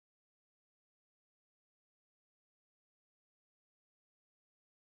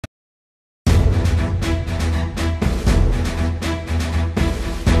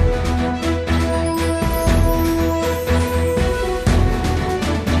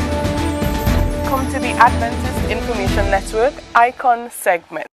Adventist Information Network Icon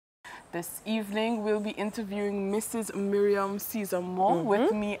segment. This evening we'll be interviewing Mrs. Miriam Caesar Moore.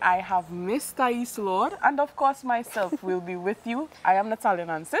 With me I have Miss Thais Lord, and of course myself will be with you. I am Natalia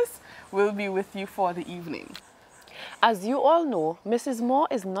Nancis, will be with you for the evening. As you all know, Mrs. Moore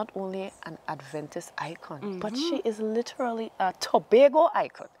is not only an Adventist icon, but she is literally a Tobago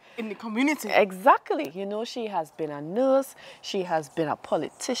icon. In the community. Exactly. You know, she has been a nurse, she has been a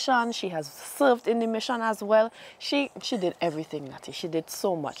politician, she has served in the mission as well. She did everything, Natty. She did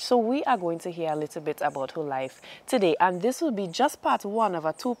so much. So we are going to hear a little bit about her life today. And this will be just part one of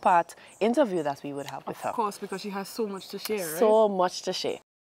a two-part interview that we would have with her. Of course, because she has so much to share, right? So much to share.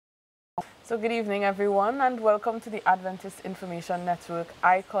 So good evening, everyone, and welcome to the Adventist Information Network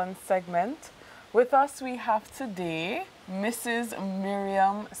Icon segment. With us we have today Mrs.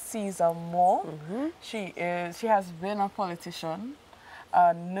 Miriam Caesar Moore. She has been a politician,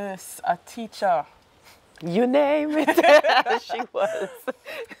 a nurse, a teacher. You name it. She was.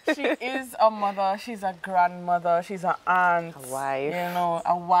 She is a mother, she's a grandmother, she's an aunt. A wife. You know,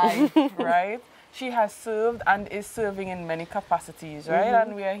 a wife, right? She has served and is serving in many capacities, right?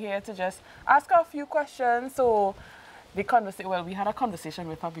 And we are here to just ask her a few questions. So we had a conversation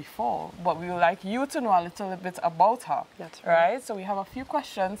with her before, but we would like you to know a little bit about her. That's right. So we have a few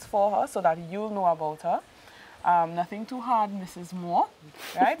questions for her so that you'll know about her. Nothing too hard, Mrs. Moore,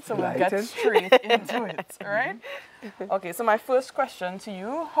 right? So we'll get straight into it, right? Okay, so my first question to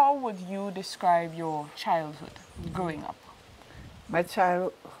you, how would you describe your childhood growing up? My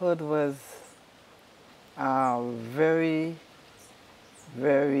childhood was very,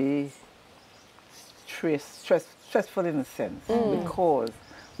 very stressful in a sense because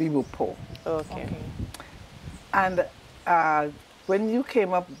we were poor. Okay. And when you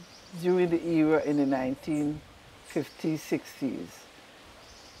came up during the era in the 1950s, 60s,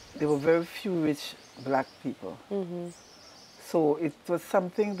 there were very few rich black people. So it was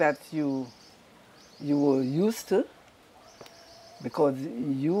something that you were used to, because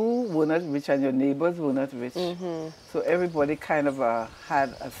you were not rich and your neighbors were not rich. So everybody kind of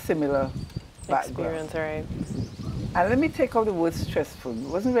had a similar background. Experience, right? And let me take out the word stressful. It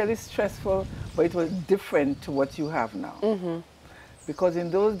wasn't really stressful, but it was different to what you have now. Because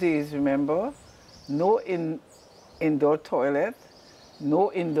in those days, remember, no indoor toilet,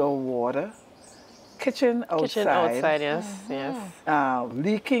 no indoor water, kitchen outside. Kitchen outside, yes.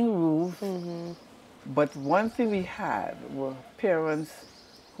 Leaking roof. But one thing we had were parents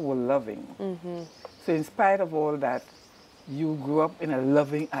who were loving. So in spite of all that, you grew up in a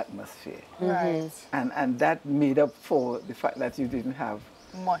loving atmosphere. Right. And that made up for the fact that you didn't have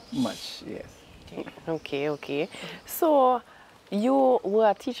much, yes. Okay. So you were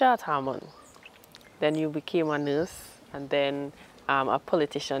a teacher at Harmon, then you became a nurse, and then a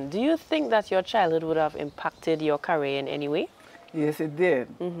politician. Do you think that your childhood would have impacted your career in any way? Yes, it did.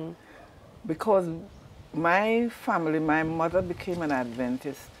 Because my family, my mother became an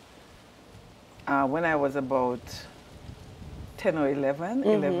Adventist when I was about 10 or 11,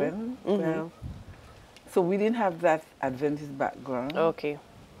 12. So we didn't have that Adventist background. Okay.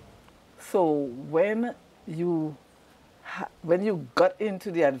 So when you got into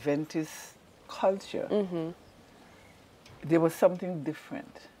the Adventist culture, there was something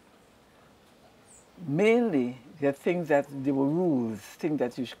different. Mainly, there are things that there were rules, things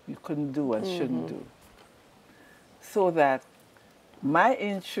that you couldn't do and shouldn't do. So that my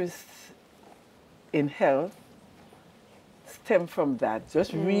interest in health stemmed from that.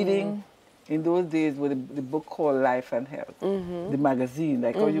 Just reading in those days with the book called Life and Health, the magazine,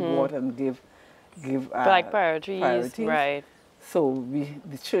 like how you go out and give like priorities, right? So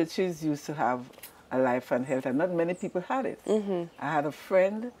the churches used to have a Life and Health, and not many people had it. I had a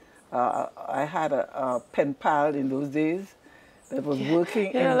friend. I had a pen pal in those days that was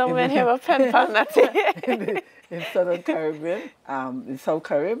working in Southern Caribbean, in South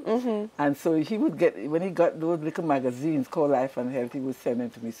Caribbean. And so he would when he got those little magazines called Life and Health, he would send them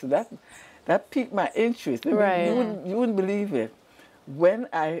to me. So that piqued my interest. Right. You wouldn't believe it. When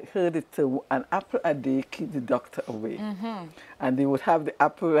I heard it, an apple a day keep the doctor away. And they would have the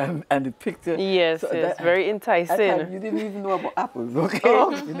apple and the picture. Yes, so it's very enticing. At that time, you didn't even know about apples,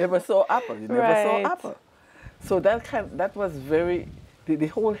 okay? You never saw apple. You never saw apple. So that was very, the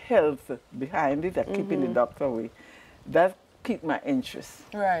whole health behind it, that keeping the doctor away, that piqued my interest.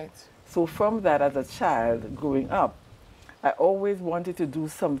 Right. So from that, as a child growing up, I always wanted to do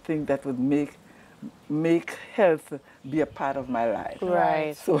something that would make health be a part of my life.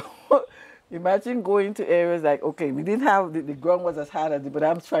 Right. So imagine going to areas like, okay, we didn't have, the ground was as hard as it, but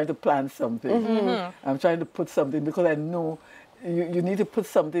I'm trying to plant something. I'm trying to put something because I know you need to put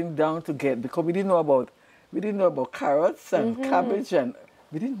something down to get, because we didn't know about carrots and cabbage, and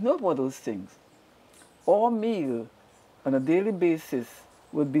we didn't know about those things. Our meal on a daily basis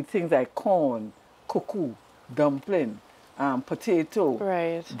would be things like corn, cocoa, dumpling, potato,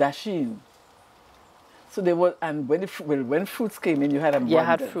 Right. dasheen. So they were, and when fruits came in, you had abundance. You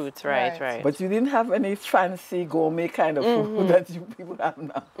had fruits, right, Right. right. But you didn't have any fancy gourmet kind of food that you people have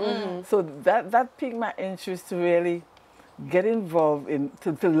now. So that piqued my interest to really get involved in,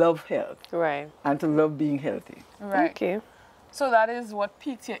 to love health Right. and to love being healthy. Right. Okay. So that is what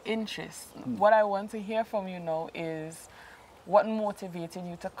piqued your interest. What I want to hear from you now is what motivated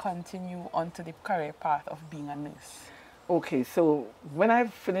you to continue onto the career path of being a nurse? Okay, so when I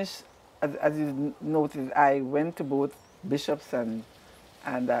finished, as you noted, I went to both Bishops and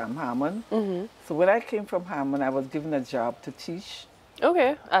Harmon. So when I came from Harmon, I was given a job to teach.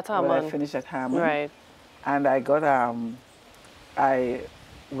 Okay, at When I Harmon. finished at Harmon. Right. And I got, I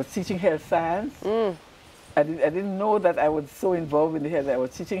was teaching health science. I didn't know that I was so involved in the health. I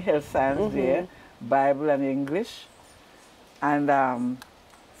was teaching health science there, Bible and English. And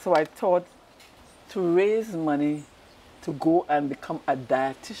so I thought to raise money to go and become a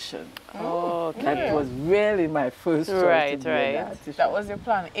dietitian. Oh, okay. That was really my first choice Right, to be right. a dietitian. That was your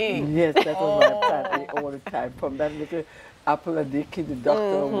plan A. Yes, that was my plan A all the time. From that little apple a day keep the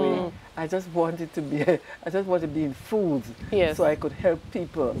doctor away. I just wanted to be in foods, Yes. so I could help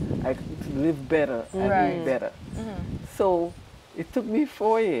people. I could live better and Right. eat better. So it took me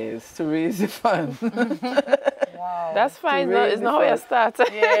 4 years to raise the fund. Wow. That's fine. To No, raise it's the not how you fund. start.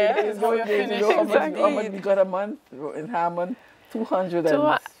 Yeah, It's it's how you going days, finish. you know how Exactly. much we got a month in Harmon?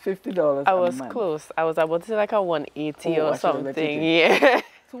 $250 I a was month. close. I was about to say like a 180 Oh, or I should have let you something. do. Yeah.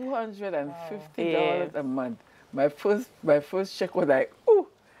 $250 a month. My first check was like, ooh.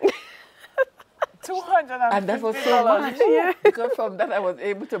 $250. And that was so much. Yeah. Because from that I was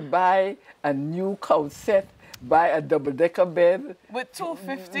able to buy a new couch set, buy a double-decker bed. With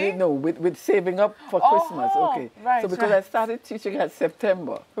 $250? No, with saving up for Christmas. Okay. right, So because right. I started teaching at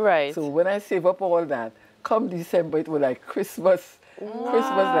September. Right. So when I save up all that, come December it was like Christmas. Christmas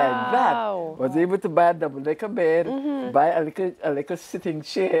like that. Wow. Was able to buy a double-decker bed, buy a little sitting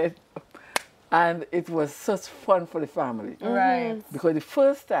chair. And it was such fun for the family. Right. Because the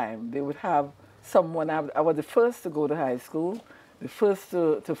first time they would have someone, I was the first to go to high school, the first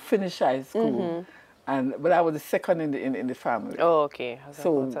to finish high school, but I was the second in the family. Oh, okay.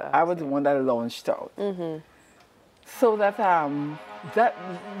 So I was the one that launched out. So that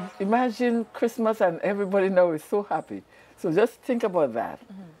imagine Christmas and everybody now is so happy. So just think about that.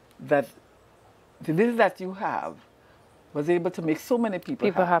 That the little that you have was able to make so many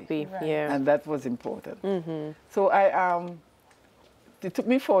people happy. Right. Yeah. and that was important. So it took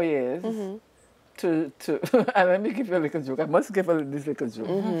me 4 years to and let me give you a little joke. I must give this little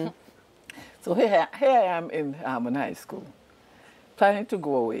joke. So here I am in Harmon High School, planning to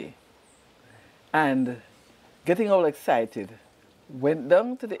go away, and getting all excited. Went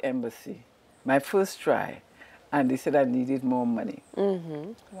down to the embassy, my first try, and they said I needed more money.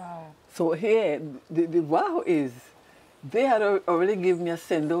 Wow. So here, the wow is, they had already given me a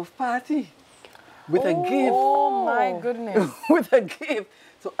send-off party with a gift. Oh my goodness. With a gift.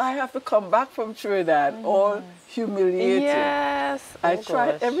 So I have to come back from Trinidad all humiliated. Yes. I Oh,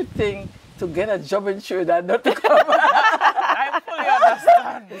 tried gosh. everything to get a job in Trinidad, not to come back. I fully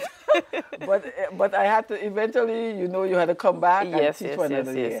understand. But I had to eventually, you had to come back and Yes, teach yes, for yes,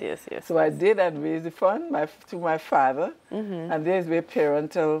 another yes, year. yes, yes. So I did and raised the fund to my father, and there's where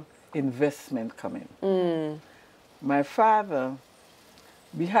parental investment come in. My father,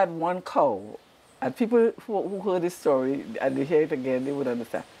 we had one cow, and people who heard this story and they hear it again, they would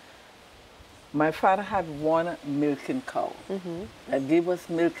understand. My father had one milking cow that gave us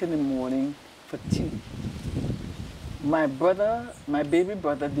milk in the morning for tea. My baby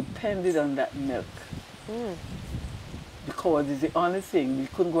brother depended on that milk because it's the only thing. We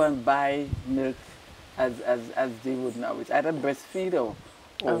couldn't go and buy milk as they would now. It's either breastfeed or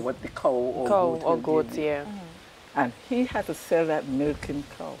what the cow or goat will goats, give me. yeah. And he had to sell that milking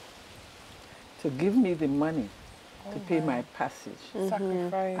cow to give me the money to pay my passage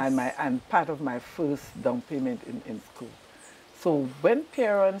Sacrifice. and part of my first down payment in school. So when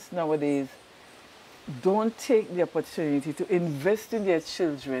parents nowadays don't take the opportunity to invest in their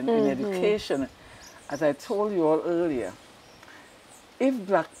children in education, as I told you all earlier, if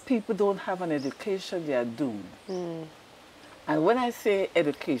black people don't have an education, they are doomed. And when I say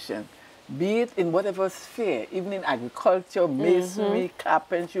education, be it in whatever sphere, even in agriculture, masonry,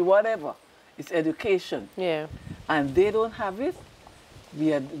 carpentry, whatever, it's education. Yeah. And they don't have it,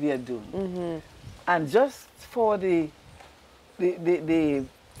 we are doomed. And just for the the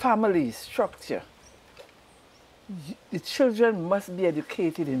family structure, the children must be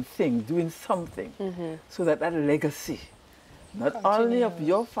educated in things, doing something, so that that legacy, not only of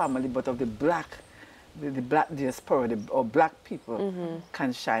your family, but of the black diaspora, or black people,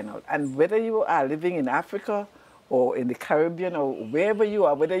 can shine out. And whether you are living in Africa or in the Caribbean or wherever you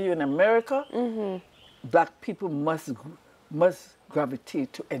are, whether you're in America, black people must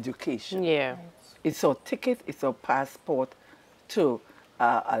gravitate to education. Yeah. It's our ticket, it's our passport to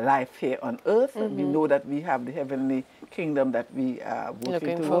a life here on earth. We know that we have the heavenly kingdom that we are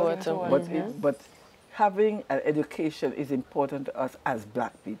working forward towards. to. But having an education is important to us as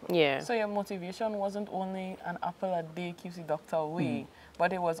black people. Yeah. So your motivation wasn't only an apple a day keeps the doctor away,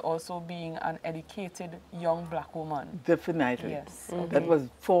 but it was also being an educated young black woman. Definitely. Yes. That was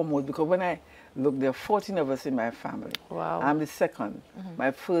foremost, because when I look, there are 14 of us in my family. Wow. I'm the second.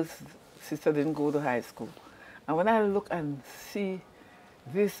 My first sister didn't go to high school. And when I look and see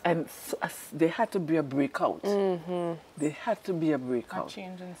this, and so, there had to be a breakout. There had to be a breakout. A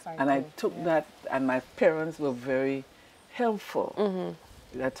change in cycle. And I took that, and my parents were very helpful.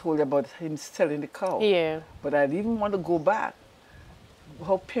 I told you about him selling the cow. Yeah. But I didn't want to go back.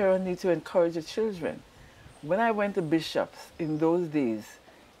 How parents need to encourage the children. When I went to Bishop's in those days,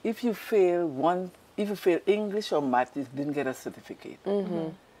 if you fail English or math, you didn't get a certificate.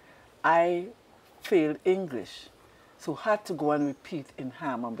 I failed English, so had to go and repeat in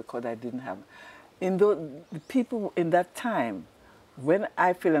Hammond because I didn't have. The people in that time, when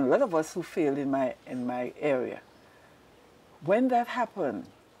I failed, and a lot of us who failed in my area, when that happened,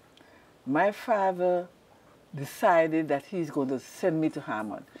 my father decided that he's going to send me to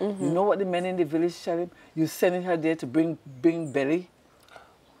Hammond. You know what the men in the village tell him? You sending her there to bring belly.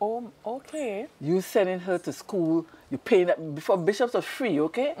 Oh, okay. You sending her to school. You paying that before Bishops are free,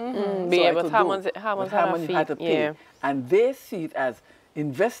 okay? Yeah, but Hammond had to pay. Yeah. And they see it as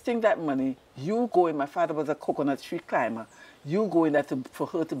investing that money. You go in. My father was a coconut tree climber. You go in that for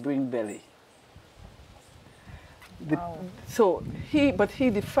her to bring belly. Wow. So he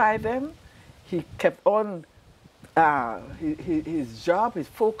defied them. He kept on. His job, his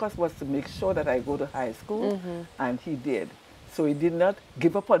focus was to make sure that I go to high school, and he did. So he did not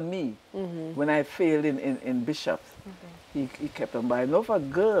give up on me when I failed in Bishops. He kept on. But I know of a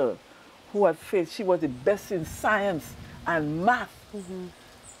girl who had failed. She was the best in science and math.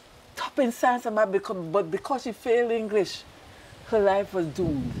 Top in science and math, but because she failed English, her life was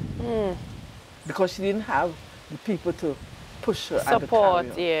doomed. Because she didn't have the people to push her and to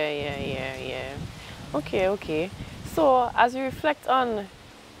Support. carry her. Yeah. Okay. So as you reflect on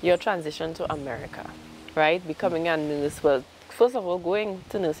your transition to America, right, becoming a nurse, well, first of all, going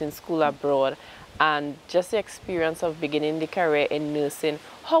to nursing school abroad, and just the experience of beginning the career in nursing,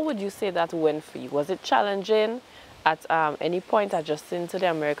 how would you say that went for you? Was it challenging at any point, adjusting to the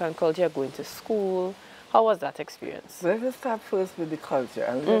American culture, going to school? How was that experience? Well, let's start first with the culture.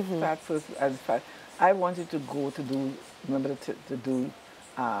 And let's start first as fact. I wanted to go to do, remember, to do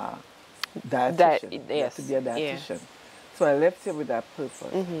dietitian. Yes. To be a dietitian. Yeah. So I left here with that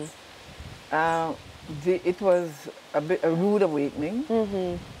purpose. It was a rude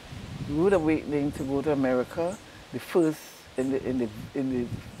awakening. Rude awakening to go to America. The first in the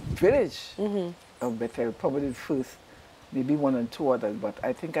village of Bethel, probably the first, maybe one or two others, but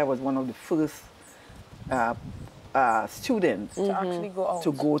I think I was one of the first students To actually go out.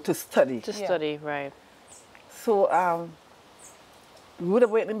 to go to study. To study, right. So rude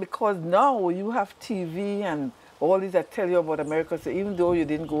awakening, because now you have TV and all these that tell you about America. So even though you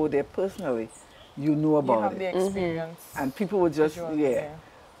didn't go there personally, you know about You have it. the experience. And people would just, visually,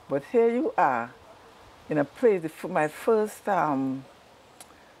 But here you are, in a place. My first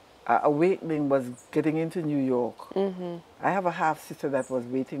awakening was getting into New York. I have a half sister that was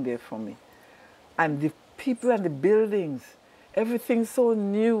waiting there for me, and the people and the buildings, everything so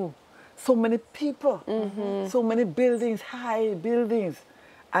new, so many people, so many buildings, high buildings,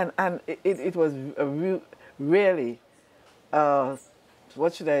 and it was really.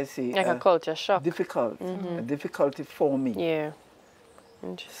 What should I say? Like a culture shock. Difficult, a difficulty for me. Yeah.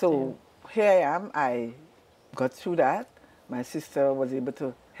 Interesting. So here I am. I got through that. My sister was able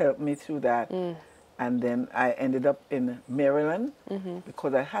to help me through that. And then I ended up in Maryland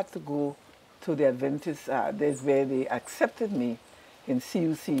because I had to go to the Adventist. There's where they accepted me in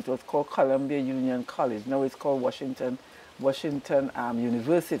CUC. It was called Columbia Union College. Now it's called Washington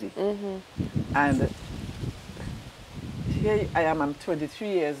University. And here I am. I'm 23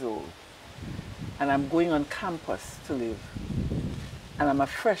 years old, and I'm going on campus to live. And I'm a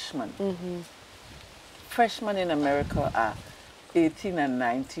freshman. Freshmen in America are 18 and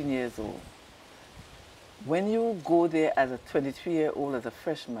 19 years old. when you go there as a 23-year-old, as a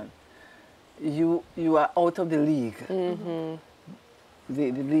freshman, you are out of the league. The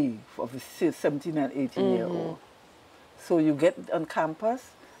league of the 17 and 18-year-old. So you get on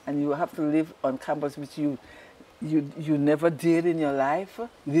campus and you have to live on campus which you never did in your life,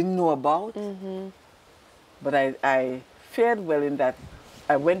 you didn't know about. But I fared well in that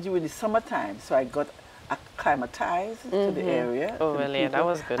I went during the summertime, so I got acclimatized to the area. Oh, well, yeah, that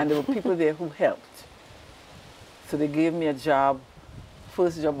was good. And there were people there who helped. So they gave me a job.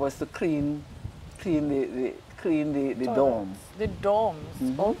 First job was to clean the dorms. The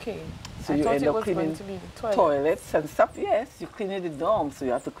dorms, okay. So I you thought end it up was going cleaning to be the toilets and stuff. Yes, you clean the dorms, so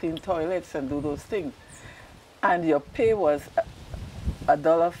you have to clean toilets and do those things. And your pay was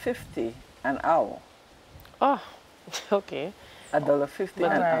 $1.50 an hour. Oh, okay. $1.50 an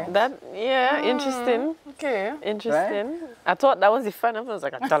hour. That, yeah, interesting. Okay. Interesting. Right? I thought that was the fun of it. I was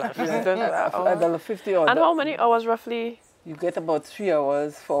like, $1.50 $1.50 And how many hours roughly? You get about 3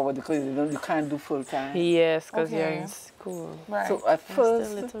 hours forward because you can't do full time. Yes, because you're in school. Right. So at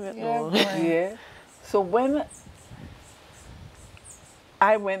first, a little bit more. Yeah. So when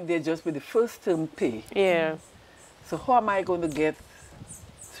I went there just with the first term pay. Yeah. So how am I going to get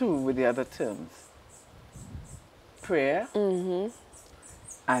through with the other terms? Prayer.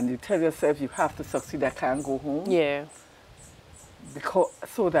 And you tell yourself you have to succeed, I can't go home. Yeah. Because,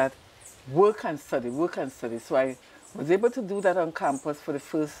 so that work and study. So I was able to do that on campus for the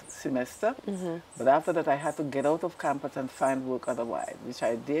first semester. But after that I had to get out of campus and find work otherwise, which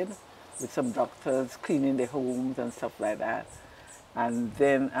I did with some doctors cleaning their homes and stuff like that. And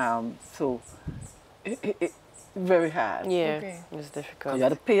then, so it very hard. Yeah, Okay. it's difficult. You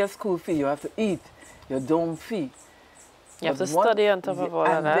have to pay your school fee, you have to eat, your dorm fee. You have to study on top of all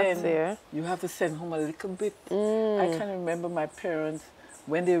of that. And then yeah. you have to send home a little bit. I can remember my parents,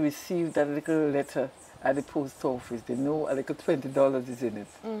 when they received that little letter at the post office, they know a little $20 is in it.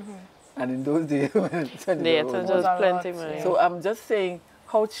 And in those days, $20 Yeah, so just plenty money. So I'm just saying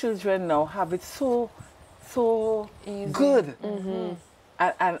how children now have it so easy. good.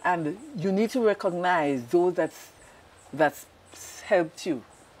 And you need to recognize those that's helped you.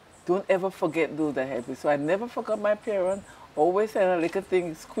 Don't ever forget those that helped you. So I never forgot my parents. Always send a little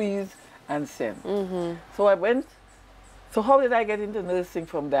thing, squeeze and send. So I went. So how did I get into nursing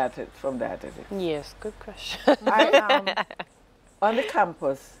from that? Yes, good question. On the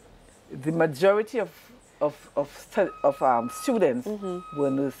campus, the majority of students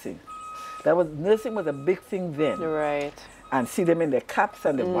were nursing. Nursing was a big thing then. Right. And see them in their caps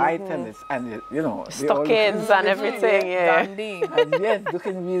and the white and the, you know, stockings and everything, yeah. And yes,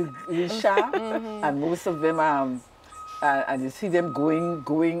 looking real sharp. And most of them, and you see them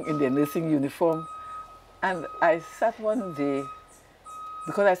going in their nursing uniform. And I sat one day,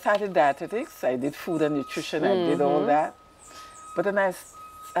 because I started dietetics, I did food and nutrition, I did all that. But then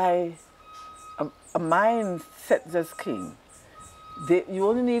a mindset just came. You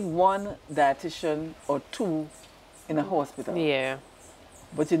only need one dietitian or two in a hospital. Yeah.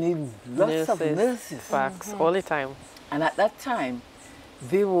 But you need lots of nurses. Facts, all the time. And at that time,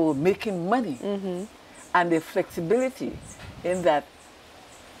 they were making money. And the flexibility in that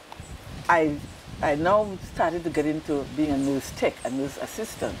I now started to get into being a nurse tech, a nurse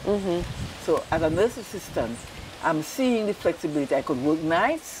assistant. So as a nurse assistant, I'm seeing the flexibility. I could work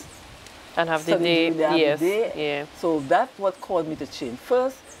nights. And have the day, yes. Yeah. So that's what called me to change.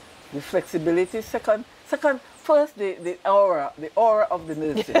 First, the flexibility. First, the aura of the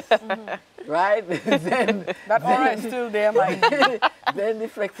nurses, right? Then that aura is still there, Mike. Then the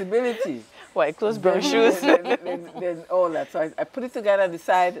flexibility. White clothes, brown shoes. Then all that. So I put it together and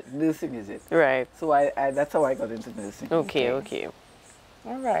decided nursing is it. Right. So that's how I got into nursing. Okay.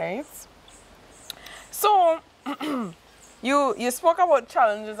 All right. So you spoke about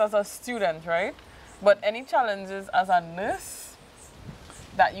challenges as a student, right? But any challenges as a nurse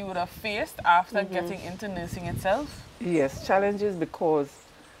that you would have faced after getting into nursing itself? Yes, challenges because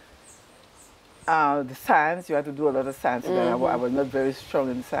the science, you had to do a lot of science. And I was not very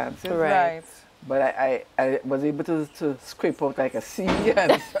strong in sciences. Right. But I was able to scrape out like a C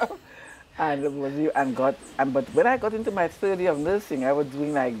and stuff. But when I got into my third year of nursing, I was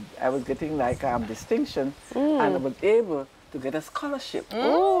getting distinction, and I was able to get a scholarship.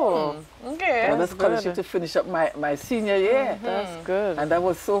 Oh, okay. I got a scholarship to finish up my senior year. That's good. And that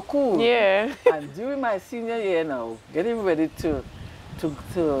was so cool. Yeah. And during my senior year now, getting ready to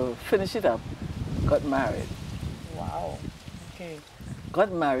finish it up, got married. Wow. Okay.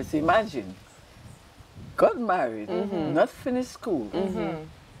 Got married, so imagine. Got married, not finished school,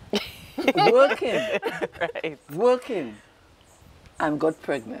 working, and got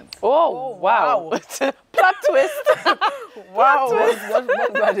pregnant. Oh, wow. twist. Wow.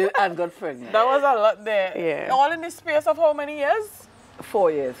 And got pregnant. That was a lot there. Yeah. All in the space of how many years?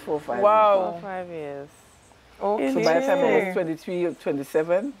 4 years, 4 or 5 years. Wow. 5 years. Okay. So by the time I was 23 or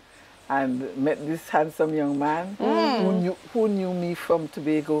 27, and met this handsome young man who knew me from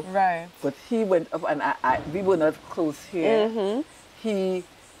Tobago. Right. But he went up, and we were not close here. He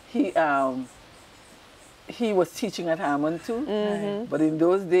was teaching at Hammond too. But in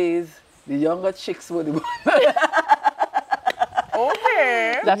those days, the younger chicks were the ones.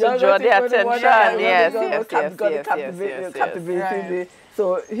 Okay. That would draw the attention. Yes. Right.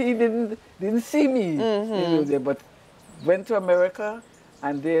 So he didn't see me, but went to America,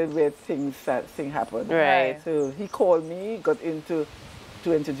 and there were things happened. Right. So he called me, got into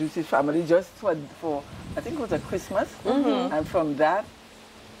to introduce his family just for I think it was a Christmas, and from that,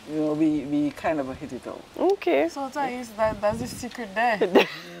 we kind of hit it off. Okay. So that's the secret there.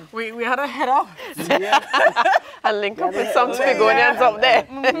 we had a head off. And link up with some Spigonians up there.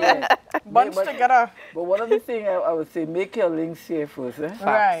 Bunch together. But one of the things I would say, make your links here first.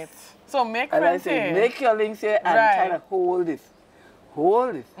 Right. So make friends here. Make your links here and kind of hold it.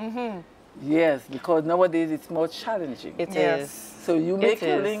 Hold it. Yes, because nowadays it's more challenging. It is. So you make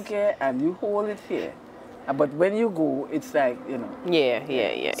your link here and you hold it here. But when you go, it's like, Yeah.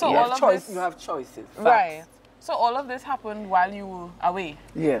 So you all have of choice. this, You have choices. Facts. right. So all of this happened while you were away.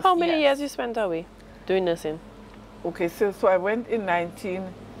 Yes. How many years you spent away doing nursing? Okay, so I went in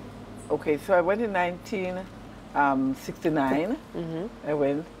 1969. I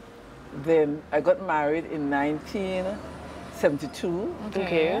went. Then I got married in 1972.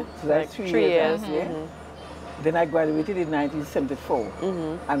 Okay. So that's Like 3 years. years. Then I graduated in 1974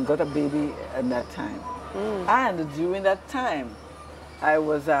 and got a baby at that time. And during that time, I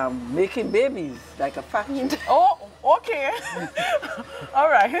was making babies like a factory. Oh, okay. All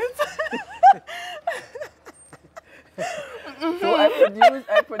right. So I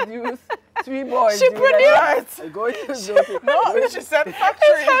produced 3 boys. She during that produced? time. Going to those- No, she said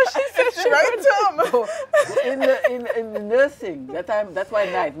factory. She said she right term. in the nursing, that's why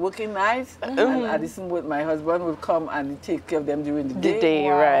night, working nights, and Addison my husband would come and take care of them during the day.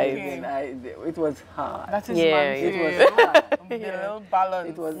 Wow, right. okay. It was hard. That is Yeah, man's it was hard. a little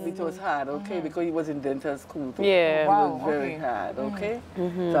balance. It was hard, okay, because he was in dental school too. Yeah. It Wow, was very okay. hard, okay.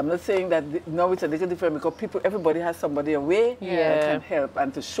 So I'm not saying that now it's a little different because everybody has somebody away that Yeah. can help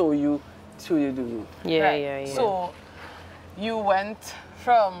and to show you to you do. Yeah. So you went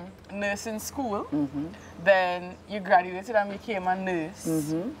from nursing school, then you graduated and became a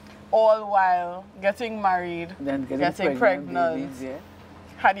nurse, all while getting married, Then getting pregnant, babies, yeah.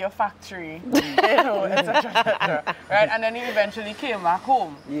 had your factory, etc. Right? And then you eventually came back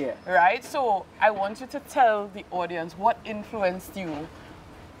home. Yeah. Right? So I want you to tell the audience what influenced you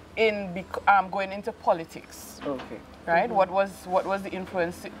in going into politics. Okay. Right? What was the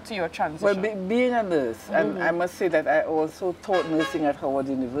influence to your transition? Well, being a nurse, and I must say that I also taught nursing at Howard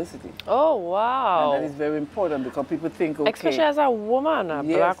University. Oh, wow. And that is very important because people think, okay. Especially as a woman, a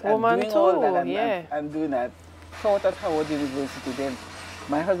black woman doing too. all that, yeah. I'm doing that. Taught at Howard University. Then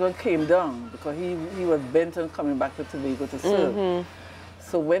my husband came down because he was bent on coming back to Tobago to serve.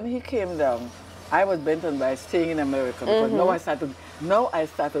 So when he came down, I was bent on by staying in America because now I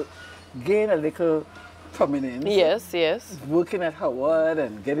started gain a little prominence. Yes. Working at Howard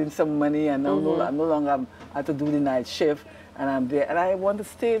and getting some money, and now no longer I have to do the night shift, and I'm there, and I want to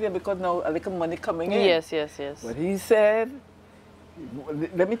stay there because now a little money coming in. Yes. But he said,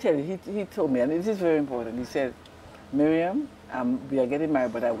 let me tell you, he told me, and this is very important. He said, Miriam, we are getting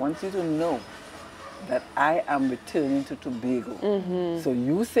married, but I want you to know that I am returning to Tobago. So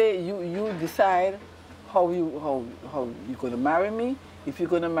you say you decide how you're going to marry me. If you're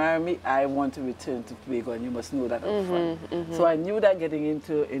going to marry me, I want to return to Tobago, and you must know that up front. So I knew that getting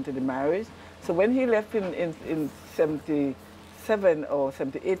into the marriage. So when he left in 77 or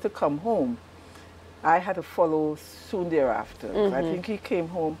 78 to come home, I had to follow soon thereafter. I think he came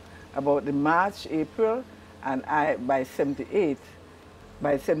home about the March, April, and by 78,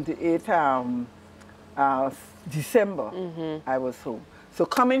 December, I was home. So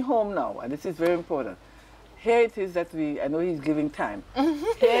coming home now, and this is very important, here it is that I know he's giving time. Here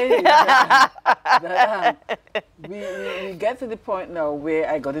it is that we get to the point now where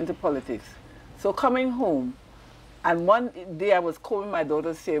I got into politics. So coming home, and one day I was calling my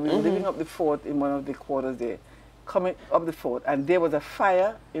daughter's here, we were living up the fort in one of the quarters there, coming up the fort, and there was a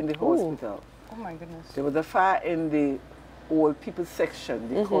fire in the hospital. Oh my goodness. There was a fire in the old people section.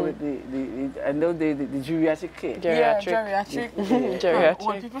 They call it I know the geriatric care. Geriatric. Geriatric.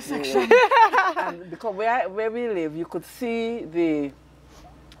 Old people section. And because where we live, you could see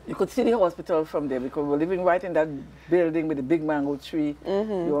You could see the hospital from there because we're living right in that building with the big mango tree.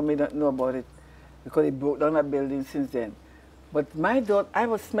 You may not know about it because they broke down that building since then. But my daughter, I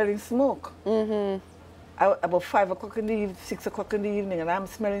was smelling smoke. About 5 o'clock in the evening, 6 o'clock in the evening, and I'm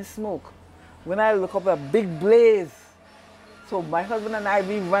smelling smoke. When I look up, a big blaze. So my husband and I,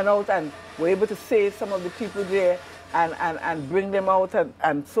 we ran out and were able to save some of the people there and bring them out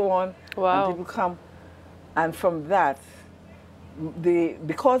and so on. Wow. And people come. And from that,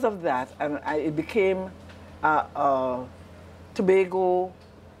 because of that, it became a Tobago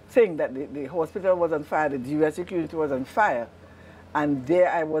thing that the hospital was on fire, the geriatric unit was on fire. And there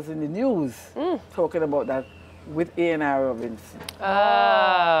I was in the news talking about that with AIN Robinson.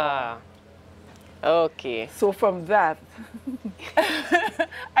 Ah, okay. So from that...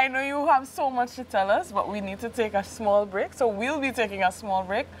 I know you have so much to tell us, but we need to take a small break. So we'll be taking a small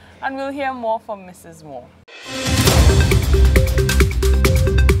break and we'll hear more from Mrs. Moore.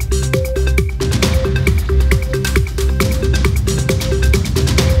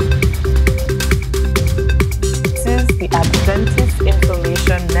 The Adventist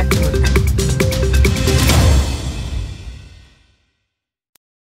Information Network.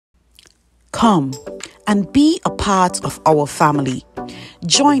 Come and be a part of our family.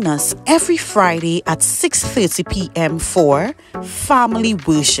 Join us every Friday at 6:30 p.m. for family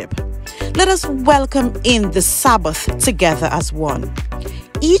worship. Let us welcome in the Sabbath together as one.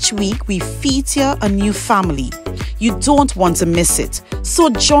 Each week we feature a new family. You don't want to miss it.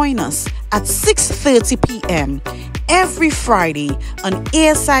 So join us at 6:30 p.m. every Friday on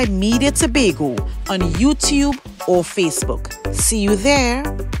Airside Media Tobago on YouTube or Facebook. See you there.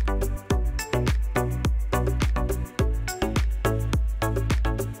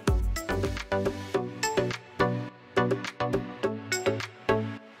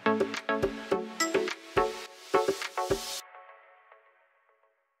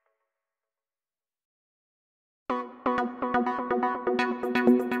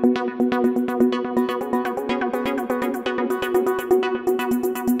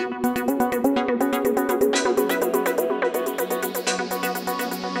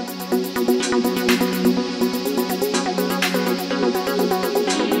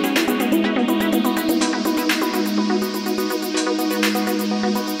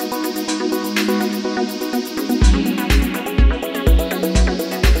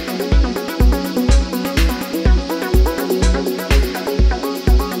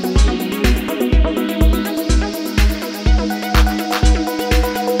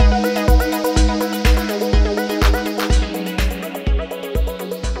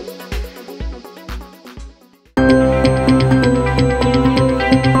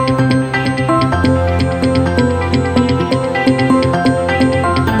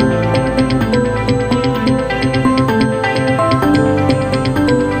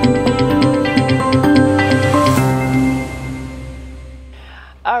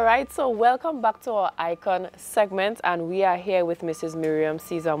 So welcome back to our Icon segment, and we are here with Mrs. Miriam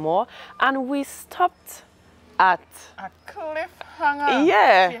Caesar Moore, and we stopped at a cliffhanger.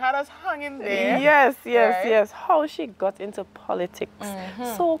 Yeah. She had us hanging there. Yes, right? yes. How she got into politics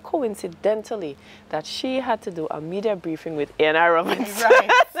so coincidentally that she had to do a media briefing with AIN Robinson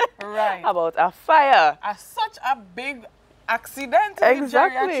right. about a fire. Such a big accident in the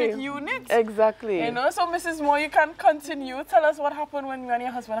geriatric unit. Exactly. You know, so Mrs. Moore, you can continue. Tell us what happened when you and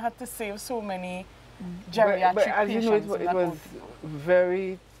your husband had to save so many geriatric but as patients. you know, it was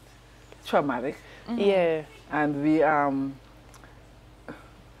very traumatic. Yeah. And we,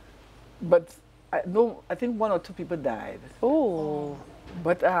 but I think 1 or 2 people died. Oh.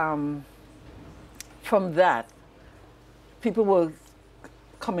 But from that, people were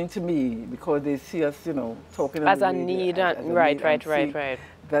coming to me because they see us, you know, talking as a need, right.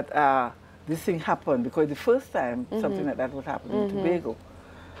 That this thing happened because the first time something like that was happening in Tobago.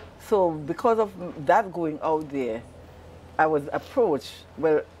 So because of that going out there, I was approached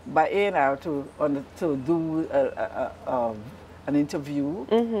by AIN to do an interview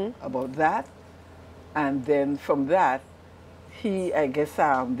about that, and then from that, I guess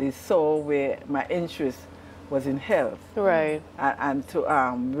they saw where my interest was in health, right, and to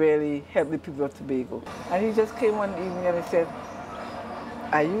really help the people of Tobago. And he just came one evening and he said,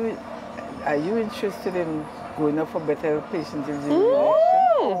 "Are you interested in going up for better patient evaluation?"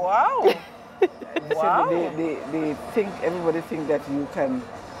 Wow. Wow. They think, everybody think that you can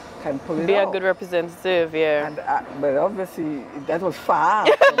pull it be out. a good representative, yeah. And, but obviously that was far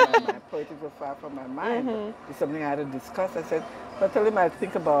from my mind. Politics was far from my mind. It's something I had to discuss. I said, "Well, tell him I'll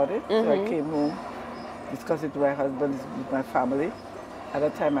think about it." So I came home, discussed it with my husband, with my family, At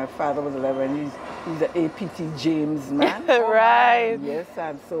that time, my father was alive, and he's an APT James man. Right. Yes,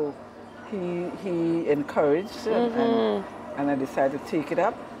 and so he encouraged, and I decided to take it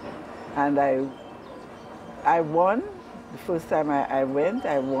up, and I won. The first time I went,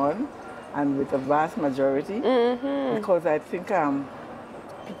 I won, and with a vast majority, because I think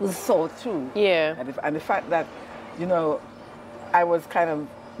people saw through. Yeah. And the fact that, you know, I was kind of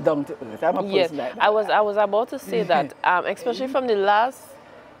down to earth. I'm a person that I was about to say that, especially from the last,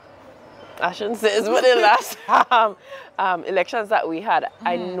 I shouldn't say this, but the last elections that we had,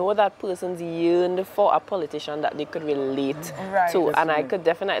 I know that persons yearned for a politician that they could relate to, and I could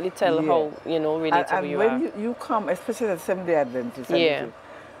definitely tell how, you know, relatable and you are. when you come, especially at Seventh-day Adventist,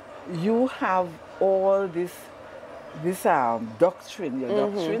 you have all this doctrine. Your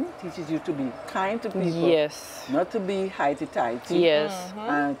doctrine teaches you to be kind to people. Yes. Not to be highty-tighty. Yes.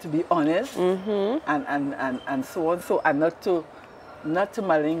 And to be honest. And so on. So, and not to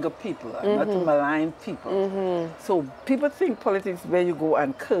malinger people, and not to malign people. So people think politics where you go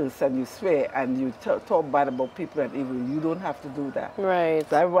and curse and you swear and you talk bad about people and evil. You don't have to do that. Right.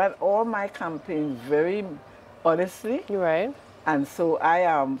 So I ran all my campaigns very honestly. Right. And so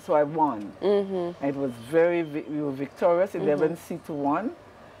I won. It was we were victorious, 11 seats to 1.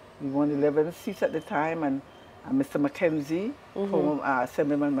 We won 11 seats at the time, and Mr. Mackenzie,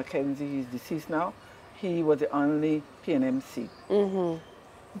 Assemblyman Mackenzie, he's deceased now, he was the only PNM seat.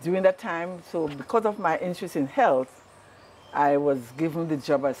 During that time, so because of my interest in health, I was given the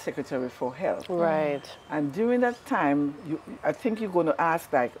job as Secretary for Health. Right. And during that time, I think you're going to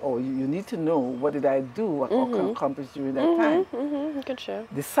ask, like, oh, you need to know what did I do or accomplish during that time. You can share.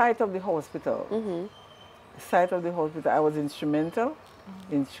 The site of the hospital. The site of the hospital, I was instrumental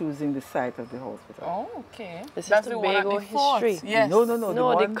in choosing the site of the hospital. Oh, okay. This That's is the the one at Bago the fort. history. Yes. No,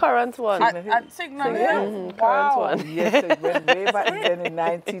 The current one. At Signal Hill. Current one. Yes, it went way back then in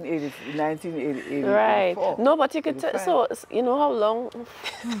 1980. Right. No, but you could tell, so you know how long,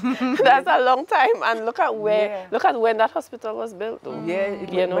 that's a long time, and look at when that hospital was built. Yeah,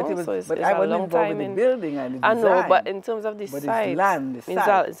 but I wasn't involved in the building and the design. I know, but in terms of the but site, it's land, the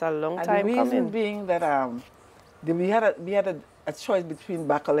site. It's a long and time the reason coming. being that we had a choice between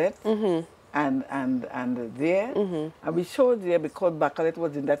Bacolet and there, and we chose there because Bacolet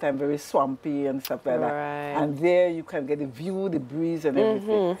was in that time very swampy and stuff like that. And there you can get the view, the breeze, and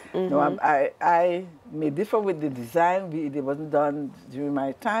everything. No, I may differ with the design. It wasn't done during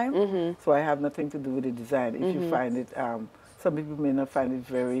my time, so I have nothing to do with the design. If you find it, some people may not find it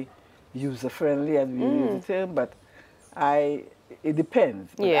very user friendly, as we use the term, but it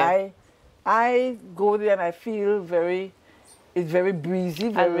depends. But I go there and I feel it's very breezy,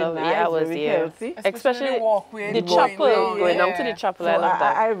 very nice, very healthy. Especially the walkway, the chapel, going down to the chapel. So I love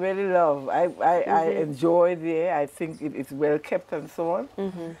that. I really love. I enjoy there. I think it's well kept and so on.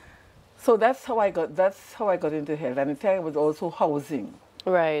 So that's how I got into health. And the time was also housing.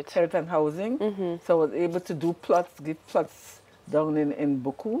 Right. Health and housing. So I was able to do give plots down in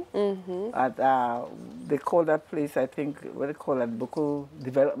Buku. At they call that place, I think, what they call it, Buku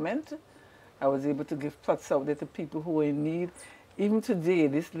Development. I was able to give plots out there to people who were in need. Even today,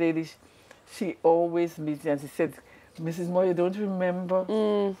 this lady, she always meets me and she said, Mrs. Moore, you don't remember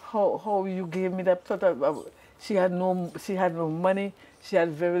how you gave me that plot? She had no money, she had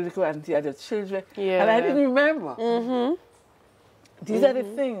very little, and she had her children, and I didn't remember. These are the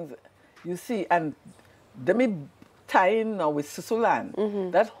things you see, and let me tie in now with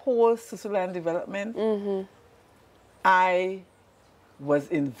Susuland. That whole Susuland development, I was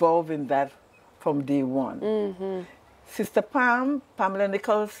involved in that from day one. Sister Pamela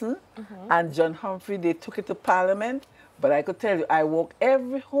Nicholson, and John Humphrey, they took it to Parliament, but I could tell you, I walked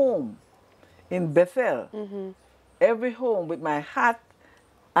every home in Bethel, every home with my hat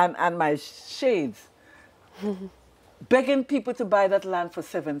and my shades, begging people to buy that land for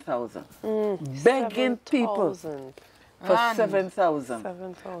 7,000. Begging people for 7,000.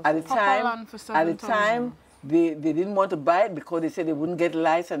 At the time, they didn't want to buy it because they said they wouldn't get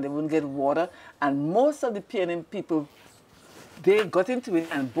lights and they wouldn't get water. And most of the PNM people, they got into it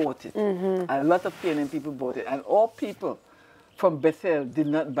and bought it. A lot of PNM people bought it. And all people from Bethel did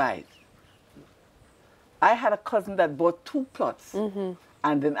not buy it. I had a cousin that bought 2 plots.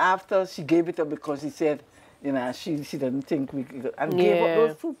 And then after, she gave it up because she said, you know, she didn't think we could, and gave up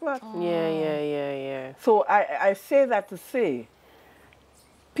those 2 plots. So I say that to say,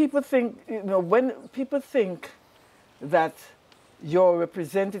 people think, you know, when people think that your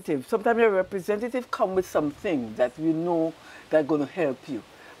representative, sometimes your representative come with something that you know that's going to help you.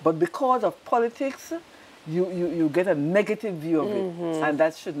 But because of politics, you get a negative view of it, and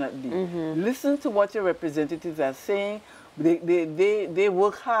that should not be. Listen to what your representatives are saying, They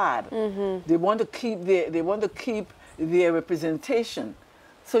work hard. They want to keep their representation.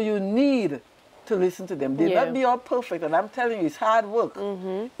 So you need to listen to them. They may not be all perfect, and I'm telling you, it's hard work.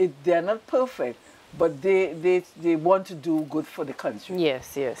 They're not perfect, but they want to do good for the country.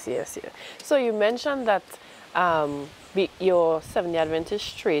 Yes. So you mentioned that your Seventh-day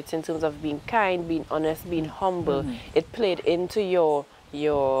Adventist traits in terms of being kind, being honest, being humble, it played into your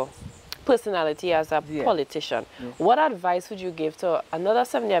personality as a politician. What advice would you give to another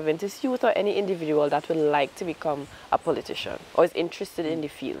Seventh-day Adventist youth or any individual that would like to become a politician or is interested in the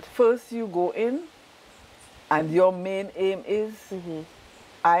field? First, you go in, and your main aim is,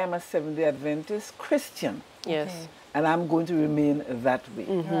 I am a Seventh-day Adventist Christian. Yes. And I'm going to remain that way.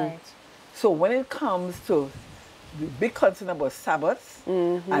 Right. So when it comes to the big concern about Sabbaths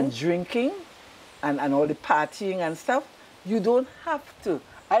and drinking and all the partying and stuff, you don't have to.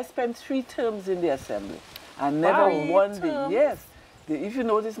 I spent 3 terms in the assembly and never one day. Yes. If you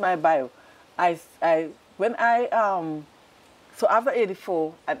notice my bio, so after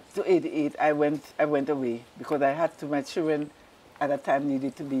 84 to 88, I went away because I had to, my children at that time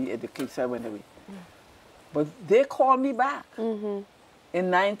needed to be educated, so I went away. But they called me back in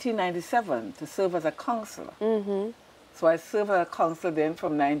 1997 to serve as a counselor. So I served as a counselor then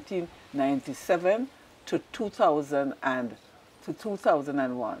from 1997 to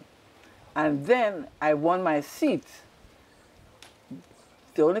 2001. And then I won my seat.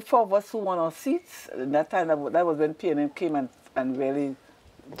 The only 4 of us who won our seats, at that time, that was when Pt1 came and really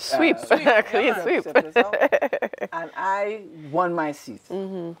Clean sweep. And I won my seat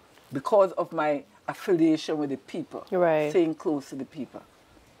because of my affiliation with the people, staying close to the people.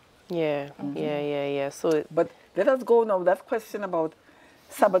 Yeah. So, but let us go now. That question about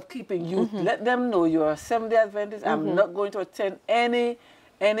Sabbath keeping, you let them know you're a Seventh-day Adventist. I'm not going to attend any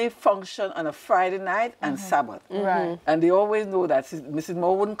function on a Friday night and Sabbath. Right. And they always know that Mrs.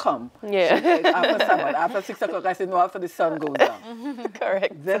 Moore wouldn't come. Yeah. After Sabbath, after 6 o'clock, I said no, after the sun goes down.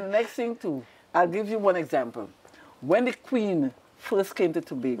 Correct. Then the next thing too, I'll give you one example. When the Queen first came to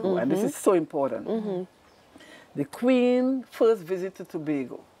Tobago, and this is so important, the Queen first visit to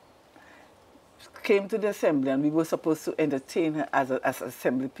Tobago came to the assembly, and we were supposed to entertain her as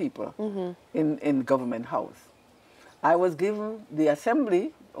assembly people in Government House. I was given the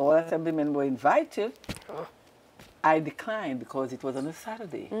assembly, all assemblymen were invited. I declined because it was on a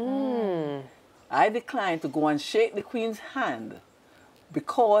Saturday. I declined to go and shake the Queen's hand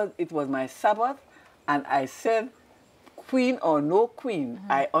because it was my Sabbath, and I said, Queen or no Queen,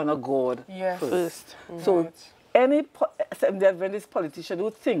 I honor God first. So any Seventh-day Adventist politician who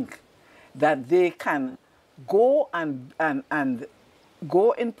think that they can go and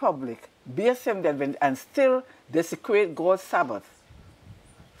go in public, be a Seventh-day Adventist, and still desecrate God's Sabbath,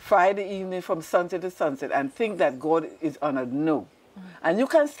 Friday evening from sunset to sunset, and think that God is honored. No. And you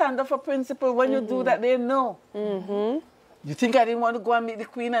can stand up for principle. When you do that, they know. You think I didn't want to go and meet the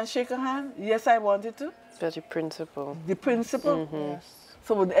Queen and shake her hand? Yes, I wanted to. That's the principle. The principle. Yes.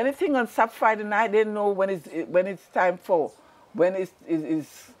 So with anything on Sabbath Friday night, they know when it's time for, when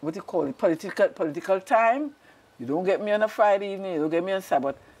it's what do you call it, political time. You don't get me on a Friday evening, you don't get me on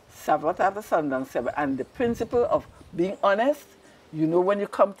Sabbath. Sabbath after sundown, Sabbath. And the principle of being honest, you know, when you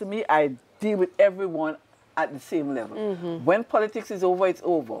come to me, I deal with everyone at the same level. When politics is over, it's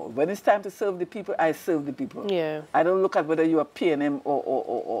over. When it's time to serve the people, I serve the people. Yeah. I don't look at whether you are P&M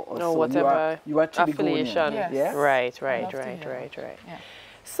or so. Whatever you are affiliation. Yes. Yeah? Right. Yeah.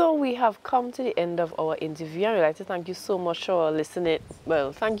 So we have come to the end of our interview, and we'd like to thank you so much for listening.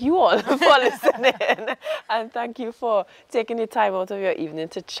 Well, thank you all for listening, and thank you for taking the time out of your evening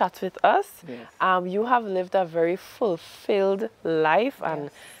to chat with us. Yes. You have lived a very fulfilled life, and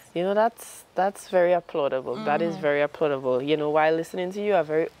you know that's very applaudable. That is very applaudable. You know, while listening to you, a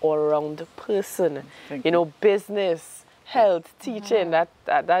very all-round person. Thank you know, business, health, teaching.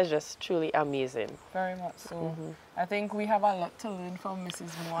 That's just truly amazing. Very much so. I think we have a lot to learn from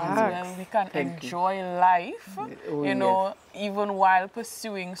Mrs. Moore as well. We can enjoy life, you know, even while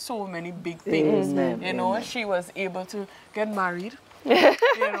pursuing so many big things. You know, she was able to get married, you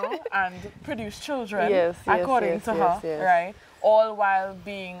know, and produce children according to her, right? All while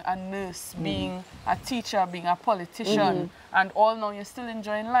being a nurse, being a teacher, being a politician, and all now you're still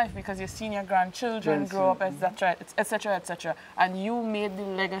enjoying life because you're seeing your grandchildren grow up, etc., etc., etc. And you made the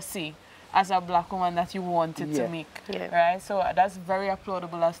legacy as a black woman that you wanted to make, right? So that's very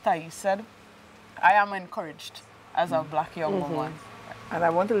applaudable, as Thais said. I am encouraged as a black young woman. And I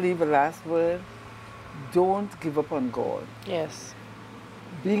want to leave a last word. Don't give up on God. Yes.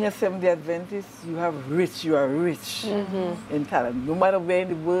 Being a Seventh-day Adventist, you are rich in talent. No matter where in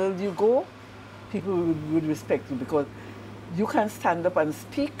the world you go, people would respect you because you can stand up and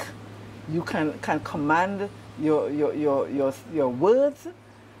speak. You can command your words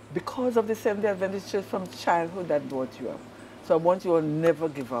because of the Seventh-day Adventist Church from childhood that brought you up. So I want you to never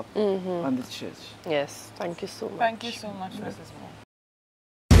give up on the church. Yes, thank you so much. Thank you so much, Mrs. Moore.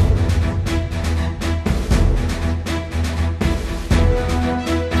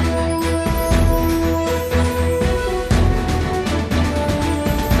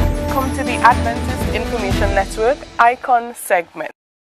 Come to the Adventist Information Network ICON segment.